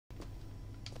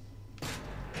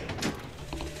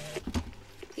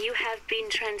You have been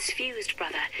transfused,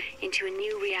 brother, into a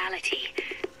new reality.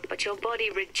 But your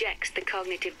body rejects the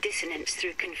cognitive dissonance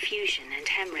through confusion and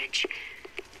hemorrhage.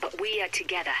 But we are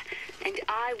together, and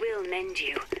I will mend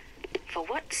you. For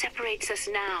what separates us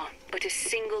now but a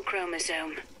single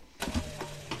chromosome?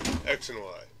 X and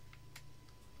Y.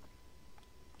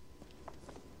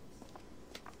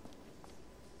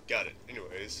 Got it.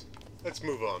 Anyways, let's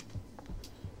move on.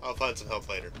 I'll find some help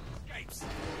later.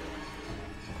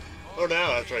 Or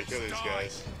now, after I kill these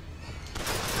guys.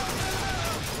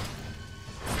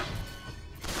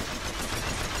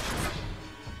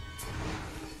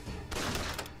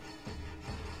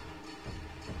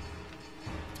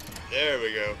 There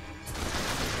we go.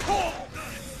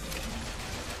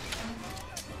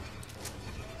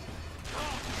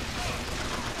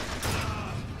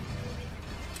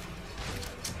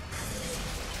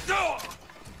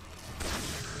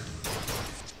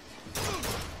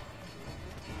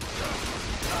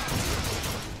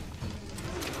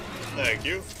 Thank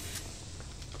you.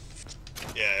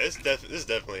 Yeah, this is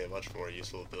definitely a much more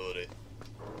useful ability.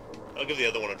 I'll give the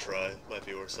other one a try. Might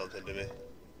be worth something to me.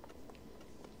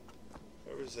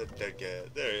 Where's that dead guy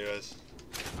at? There he is.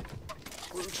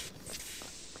 Root.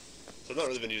 So I've not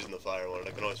really been using the fire one.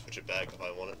 I can always switch it back if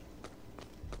I want it.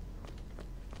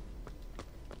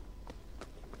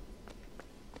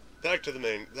 Back to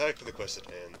the quest at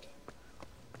hand.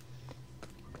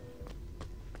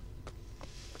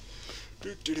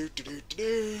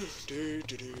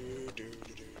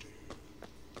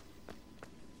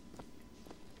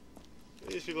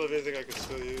 These people have anything I could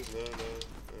still use? No.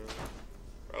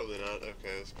 Probably not.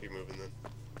 Okay, let's keep moving then.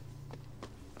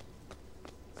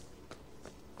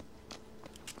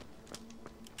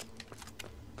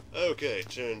 Okay,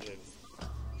 turn table.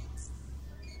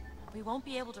 We won't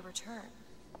be able to return.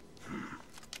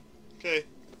 Okay.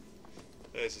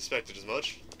 I suspected as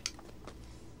much.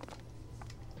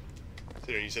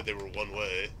 Considering you said they were one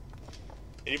way.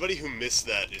 Anybody who missed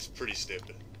that is pretty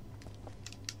stupid.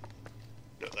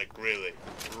 No, like really,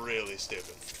 really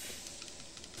stupid.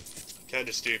 Kind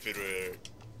of stupid where...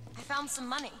 I found some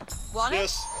money. Want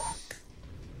yes.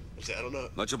 it? I don't know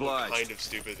Much obliged. what kind of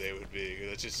stupid they would be.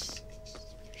 That's just...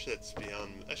 Shit's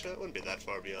beyond... Actually, that wouldn't be that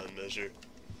far beyond measure.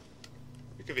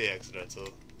 It could be accidental.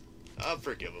 I'll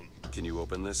forgive them. Can you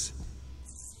open this?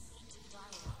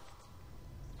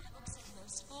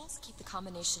 Most fools keep the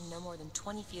combination no more than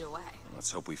 20 feet away.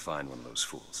 Let's hope we find one of those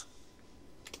fools.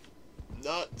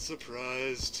 Not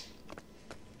surprised.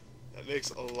 That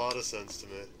makes a lot of sense to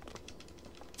me.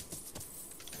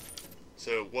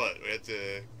 So what? We have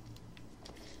to...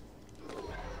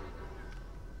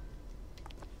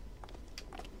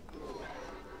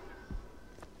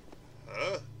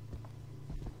 Huh?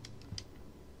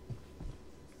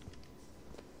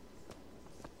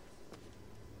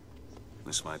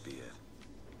 This might be it.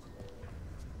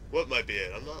 What might be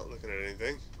it? I'm not looking at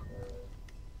anything.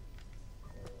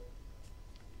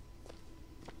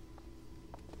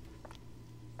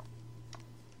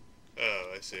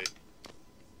 Oh, I see.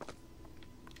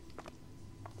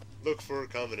 Look for a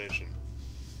combination.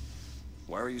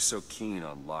 Why are you so keen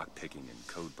on lock-picking and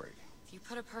code-breaking? If you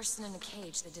put a person in a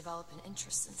cage, they develop an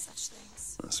interest in such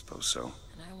things. I suppose so.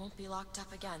 And I won't be locked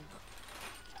up again.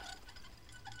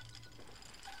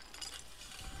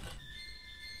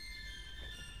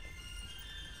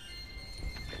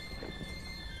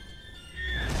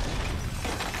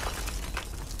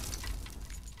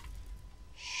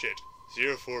 Shit.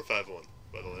 0451,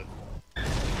 by the way.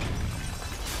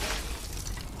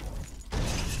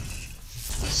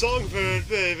 Songbird,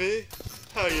 baby!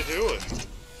 How you doing?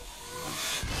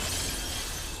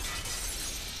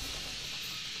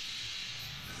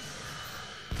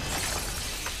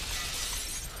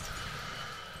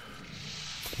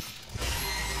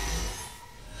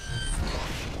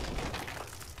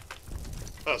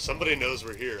 Oh, somebody knows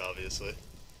we're here, obviously.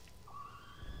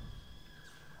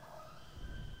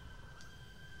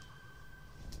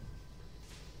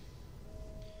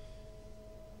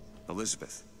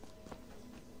 Elizabeth.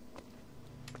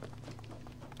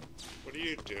 What are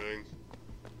you doing?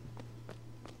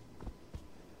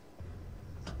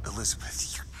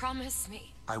 Elizabeth, you... Promise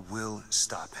me. I will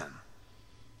stop him.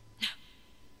 No.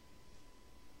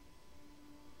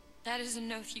 That is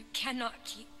an oath you cannot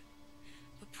keep.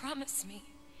 But promise me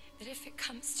that if it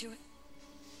comes to it,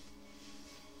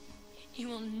 you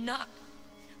will not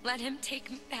let him take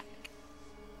me back.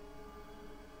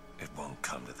 It won't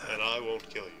come to that. And I won't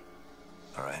kill you.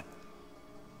 All right?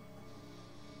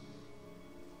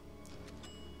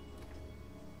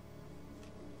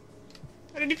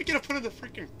 I didn't even get to put in the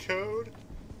freaking code.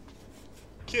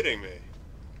 Kidding me.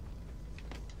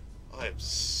 I am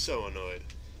so annoyed.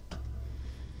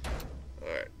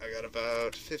 Alright, I got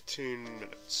about 15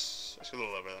 minutes. Actually, a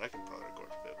little over that. I can probably record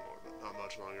a bit more, but not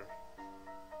much longer.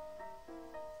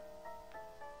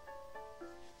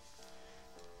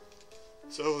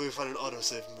 So hopefully we'll find an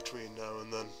autosave in between now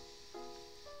and then.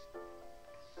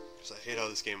 Because I hate how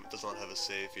this game does not have a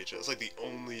save feature. That's like the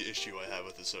only issue I have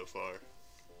with it so far.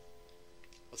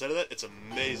 Outside of that, it's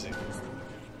amazing.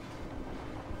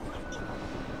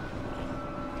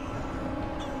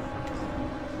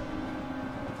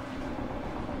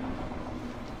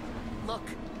 Look.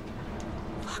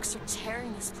 Locks are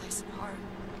tearing this place apart.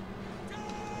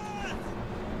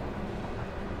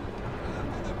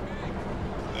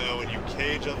 Now, when you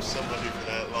cage up somebody for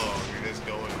that long, you're just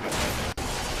going with it.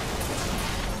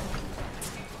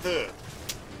 Huh.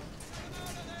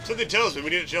 Something tells me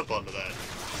we need to jump onto that.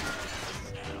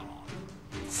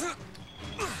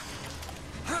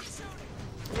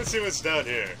 Let's see what's down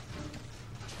here.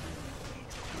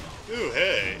 Ooh,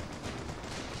 hey.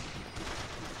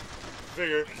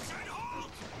 Figure.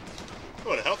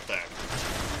 Oh, a health pack.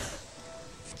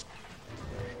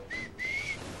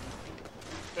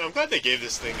 Yeah, I'm glad they gave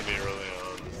this thing to me early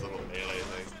on, this little melee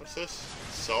thing. What's this?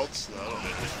 Salts? No, I don't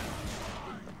need it.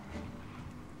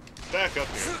 Back up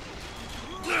here.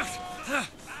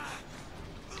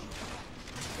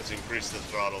 Let's increase the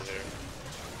throttle here.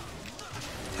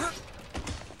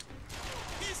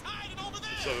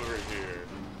 It's over here.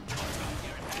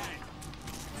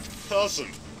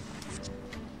 Awesome.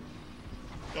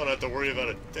 Don't have to worry about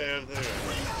a damn thing.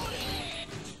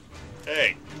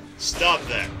 Hey, stop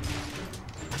that.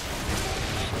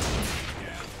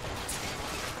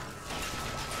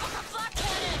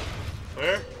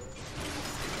 Where?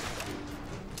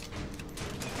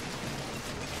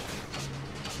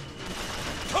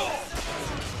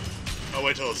 I'll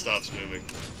wait till it stops moving.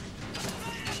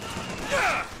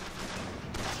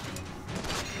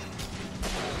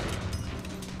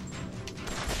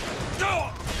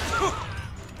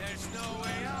 There's no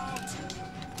way out.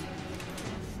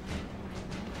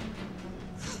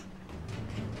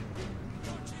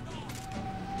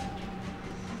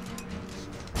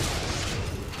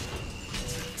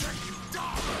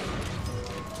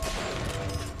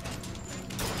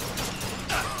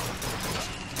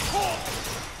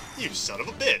 You son of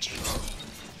a bitch!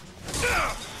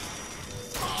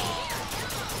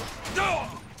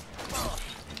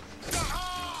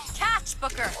 Catch,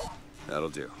 Booker! That'll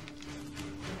do.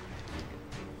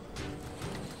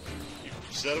 You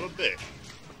son of a bitch.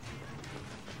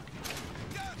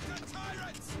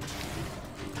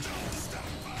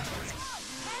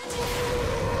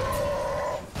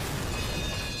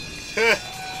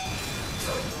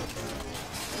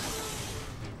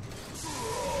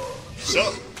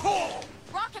 So.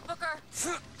 Rocket, Booker!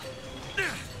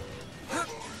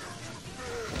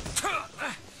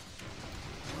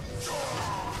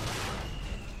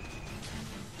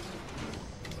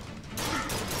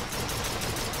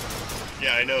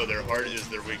 Yeah, I know, their heart is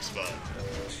their weak spot.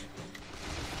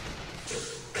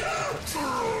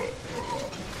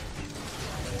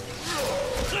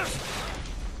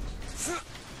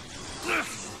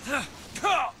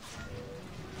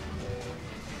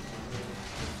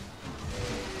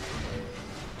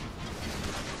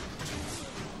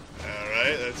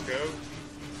 Alright, let's go.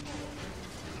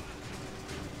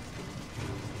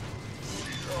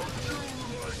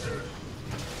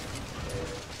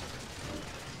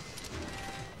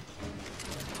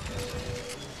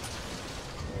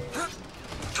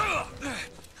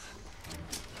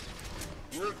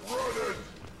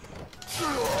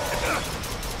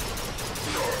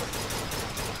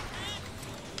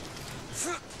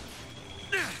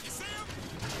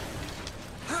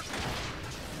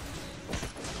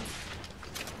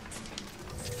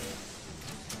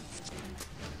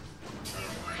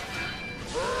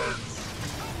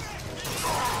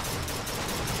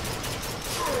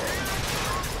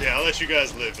 Yeah, I'll let you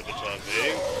guys live for the time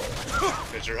being.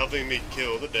 Because you're helping me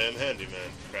kill the damn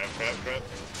handyman. Crap, crap, crap.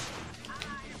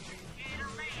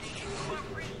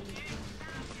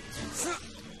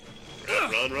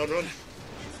 Run, run, run.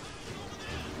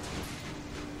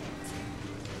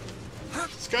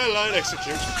 Skyline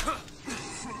execution.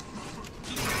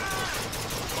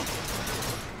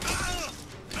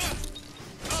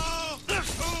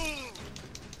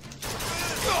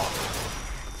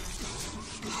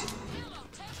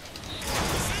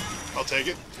 I'll take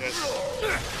it. Yes.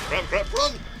 Crap, crap,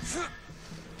 run!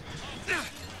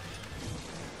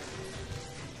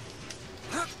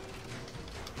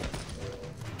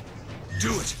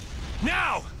 Do it!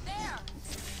 Now! There!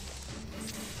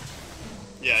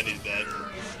 Yeah, I needed that.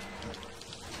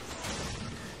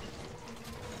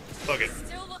 Fuck it.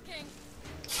 Still looking.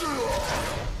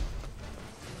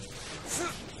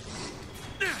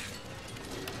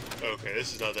 Okay,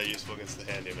 this is not that useful against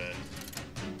the handyman.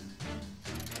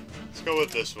 Let's go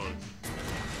with this one.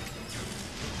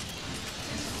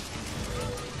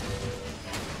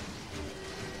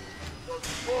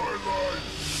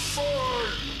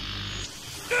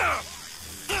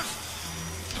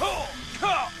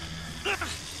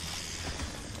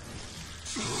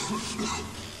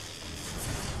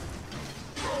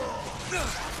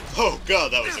 Oh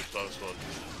god, that was a close one.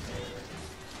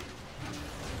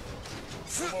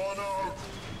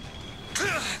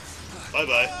 Bye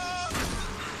bye.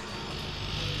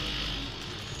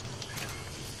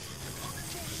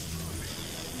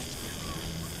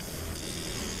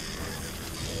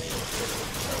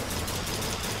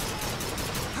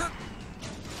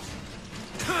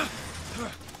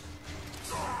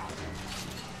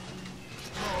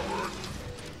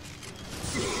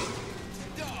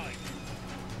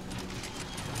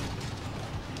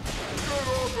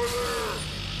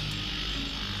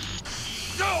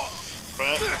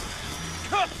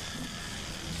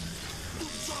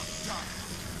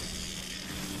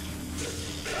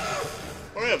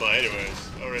 Where am I, anyways?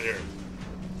 Oh, right here.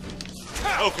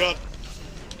 Oh, God.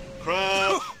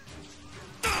 Crap.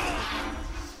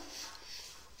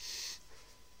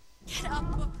 Get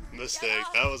up. Mistake.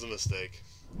 That was a mistake.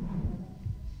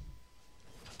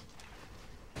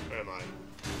 Where am I?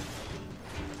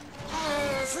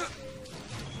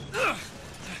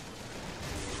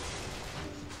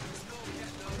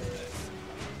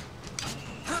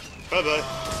 Bye-bye.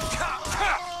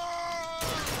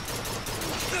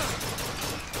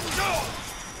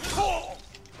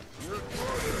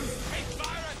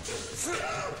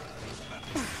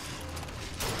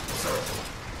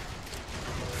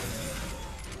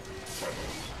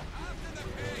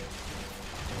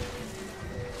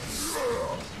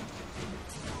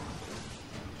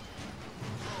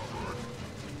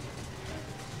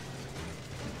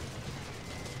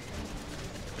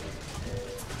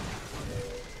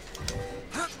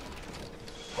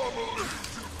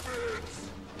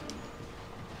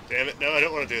 Damn it, no, I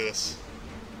don't want to do this.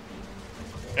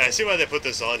 Yeah, I see why they put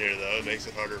this on here, though. It makes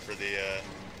it harder for the,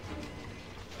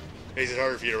 makes it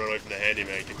harder for you to run away from the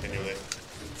handyman continually.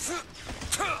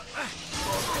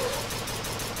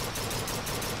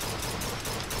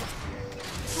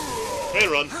 Way to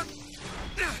run.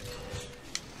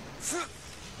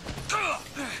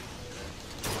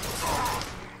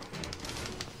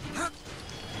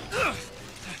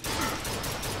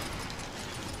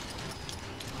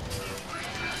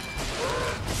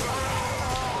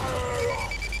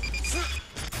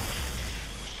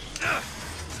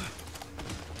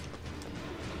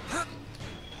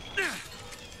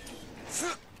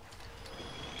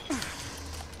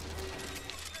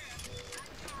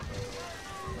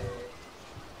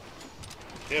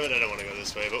 Damn it, I don't want to go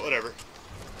this way, but whatever.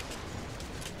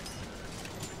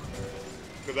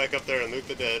 Go back up there and loot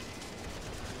the dead.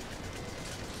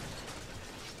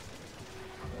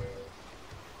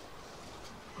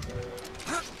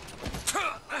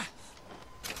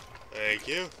 Thank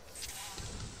you.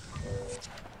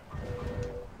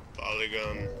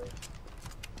 Polygon.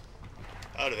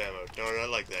 Out of ammo. Darn, I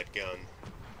like that gun.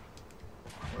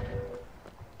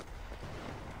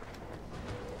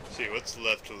 See, what's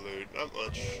left to loot? Not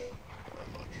much. Not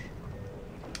much.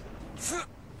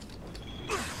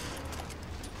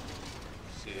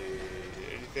 See,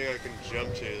 anything I can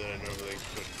jump to that I normally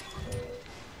couldn't.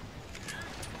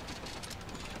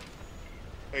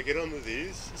 Can I get onto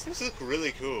these? These look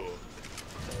really cool.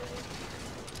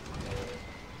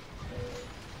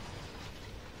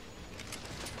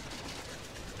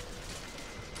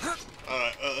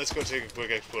 Alright, let's go take a quick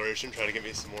exploration, try to get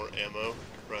me some more ammo,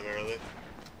 primarily.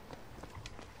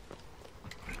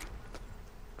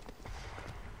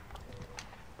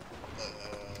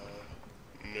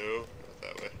 No, not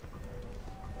that way.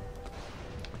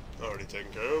 Already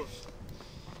taken care of.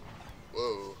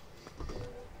 Whoa.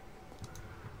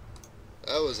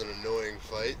 That was an annoying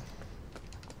fight.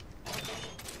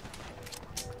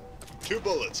 2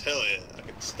 bullets, hell yeah. I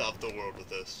can stop the world with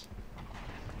this.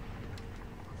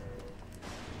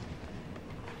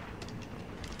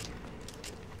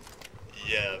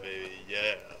 Yeah, baby,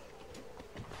 yeah.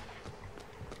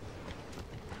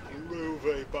 Move,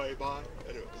 bye-bye.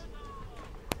 Anyways.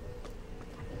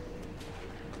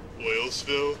 Oil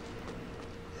spill?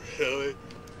 Really?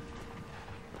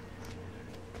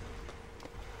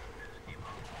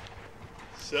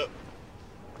 So,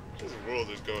 this world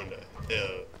is going to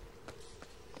hell.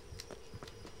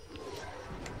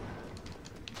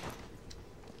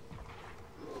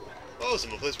 Oh,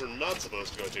 some place we're not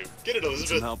supposed to go to. Get it, Elizabeth.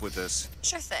 Some help with this.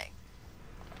 Sure thing.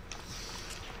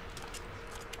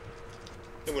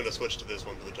 I'm gonna switch to this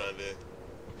one for the time being.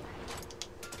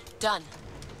 Done.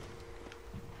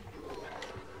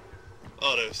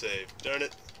 Autosave. Darn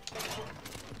it.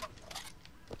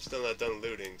 Still not done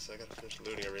looting, so I gotta finish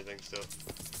looting everything still.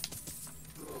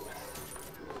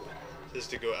 Just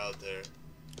to go out there.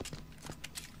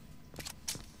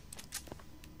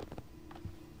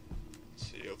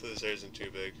 Let's see, hopefully this area isn't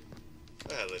too big.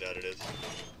 I highly doubt it is.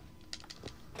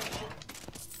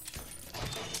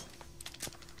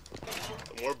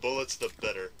 The more bullets, the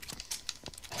better.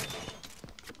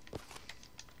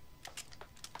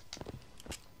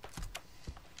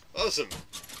 Awesome!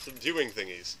 Some viewing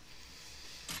thingies.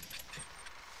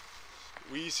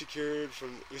 We secured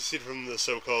from the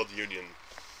so-called Union.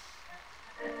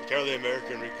 The cowardly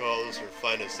American recalls her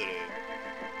finest city.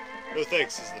 No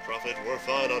thanks, says the Prophet. We're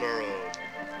fine on our own.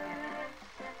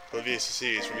 Columbia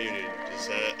secedes from Union.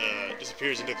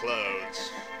 Disappears into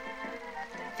clouds.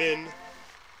 Finn.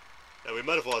 Now we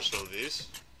might have watched all of these.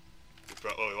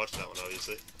 We watched that one,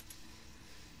 obviously.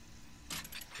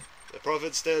 The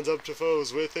Prophet stands up to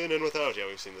foes within and without. Yeah,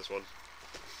 we've seen this one.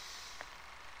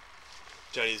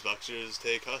 Chinese boxers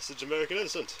take hostage American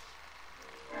innocent.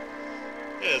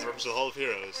 Yeah, it's reference to the Hall of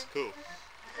Heroes. Cool.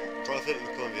 Prophet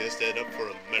and Columbia stand up for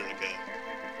America.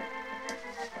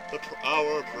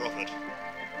 Our Prophet.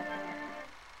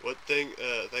 What thing,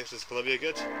 thanks does Columbia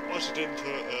get? Washington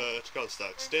to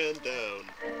Comstock. Stand down.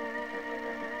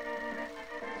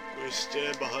 We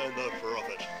stand behind the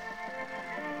Prophet.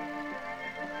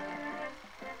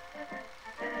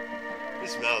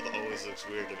 His mouth always looks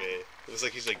weird to me. It looks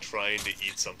like he's like trying to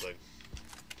eat something.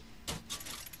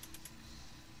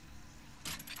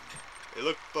 They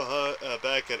look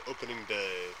back at opening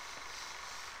day.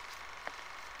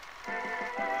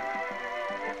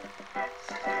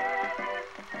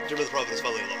 The Dream of the Prophet is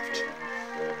finally aloft.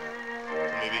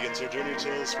 Columbia begins her journey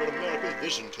to spread America's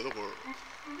vision to the world.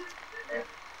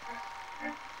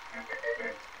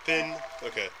 Finn.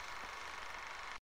 Okay.